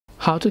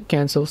How to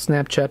cancel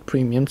Snapchat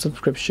premium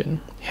subscription.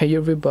 Hey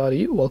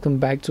everybody, welcome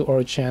back to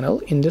our channel.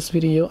 In this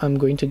video I'm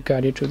going to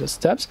guide you through the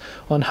steps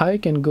on how you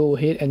can go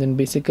ahead and then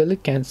basically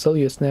cancel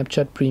your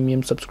Snapchat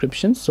premium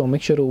subscription, so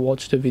make sure to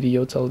watch the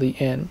video till the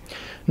end.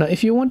 Now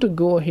if you want to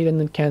go ahead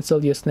and then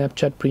cancel your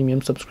Snapchat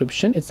premium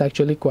subscription, it's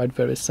actually quite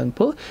very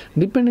simple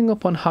depending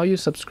upon how you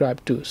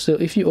subscribe to. So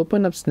if you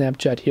open up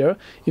Snapchat here,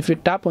 if you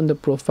tap on the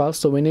profile,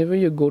 so whenever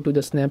you go to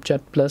the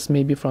Snapchat Plus,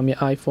 maybe from your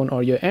iPhone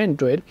or your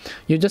Android,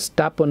 you just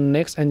tap on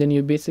next and then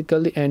you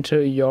basically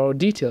enter your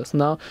details.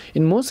 Now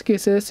in most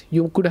cases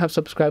you could have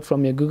subscribed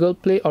from your Google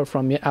Play or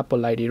from your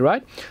Apple ID,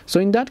 right?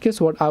 So in that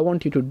case what I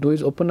want you to do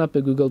is open up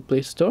a Google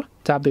Play Store,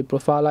 tap the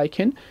profile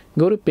icon,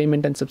 go to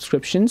payment and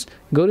subscriptions,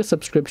 go to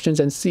subscriptions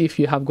and see if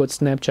you have got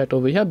Snapchat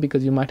over here,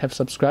 because you might have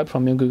subscribed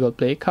from your Google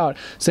Play card.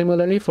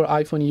 Similarly for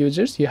iPhone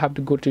users, you have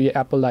to go to your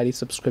Apple ID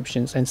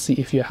subscriptions and see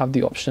if you have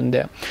the option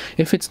there.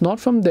 If it's not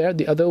from there,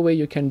 the other way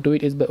you can do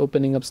it is by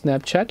opening up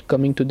Snapchat,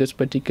 coming to this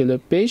particular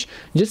page,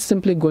 just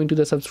simply going to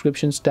the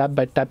subscriptions tab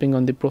by tapping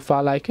on the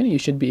profile icon. You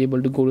should be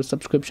able to go to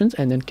subscriptions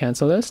and then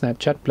cancel a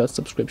Snapchat Plus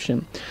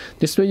subscription.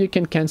 This way you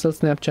can cancel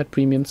Snapchat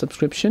premium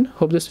subscription.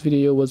 Hope this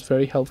video was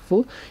very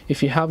helpful.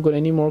 If you have got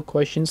any more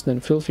questions, then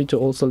feel free to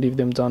also leave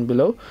them down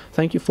below.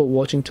 Thank you for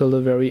watching till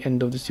the very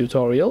end of this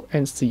tutorial,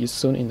 and see you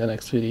soon in the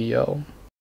next video.